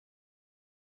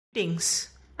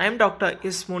Greetings, I am Dr.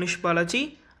 S. Monish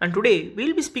Balaji and today we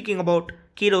will be speaking about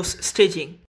Kero's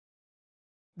staging.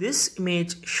 This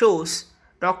image shows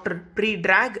Dr.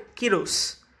 Predrag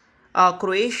Keros, a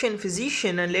Croatian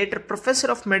physician and later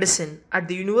professor of medicine at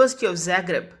the University of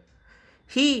Zagreb.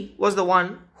 He was the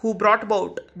one who brought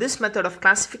about this method of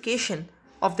classification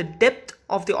of the depth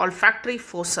of the olfactory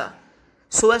fossa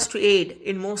so as to aid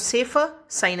in more safer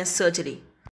sinus surgery.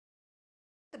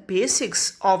 The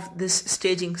basics of this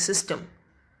staging system.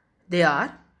 They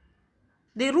are: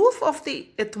 the roof of the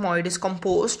ethmoid is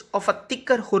composed of a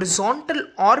thicker horizontal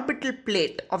orbital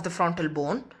plate of the frontal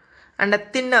bone and a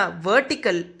thinner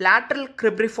vertical lateral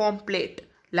cribriform plate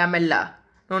lamella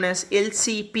known as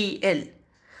LCPL.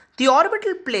 The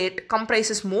orbital plate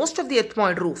comprises most of the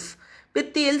ethmoid roof,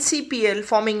 with the LCPL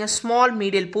forming a small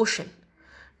medial portion.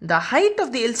 The height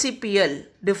of the LCPL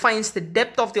defines the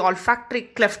depth of the olfactory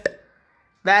cleft,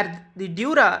 where the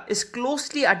dura is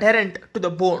closely adherent to the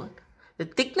bone. The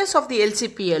thickness of the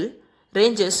LCPL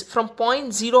ranges from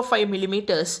 0.05 mm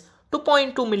to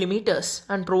 0.2 mm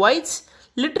and provides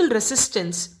little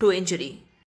resistance to injury.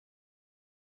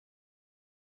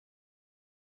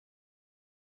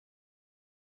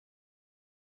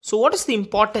 So what is the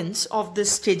importance of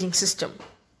this staging system?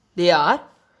 They are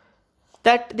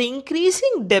that the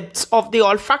increasing depths of the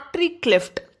olfactory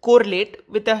cleft correlate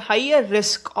with a higher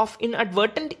risk of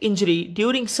inadvertent injury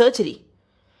during surgery.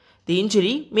 The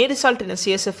injury may result in a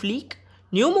CSF leak,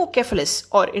 pneumocephalus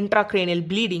or intracranial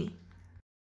bleeding.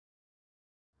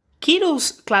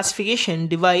 Kero's classification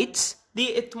divides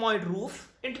the ethmoid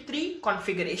roof into three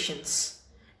configurations,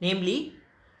 namely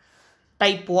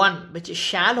type 1, which is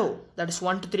shallow, that is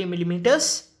 1 to 3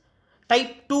 millimeters,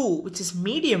 type 2, which is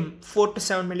medium, 4 to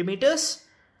 7 millimeters,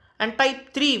 and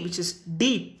type 3, which is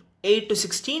deep, 8 to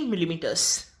 16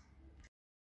 millimeters.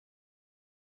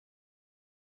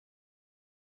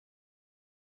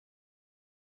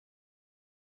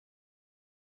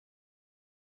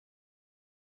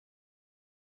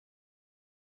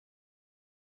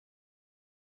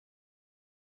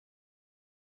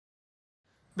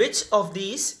 Which of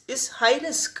these is high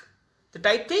risk? The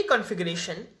type 3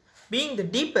 configuration, being the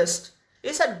deepest,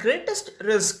 is at greatest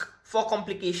risk for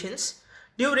complications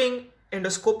during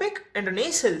endoscopic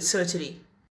endonasal surgery.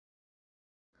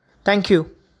 Thank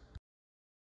you.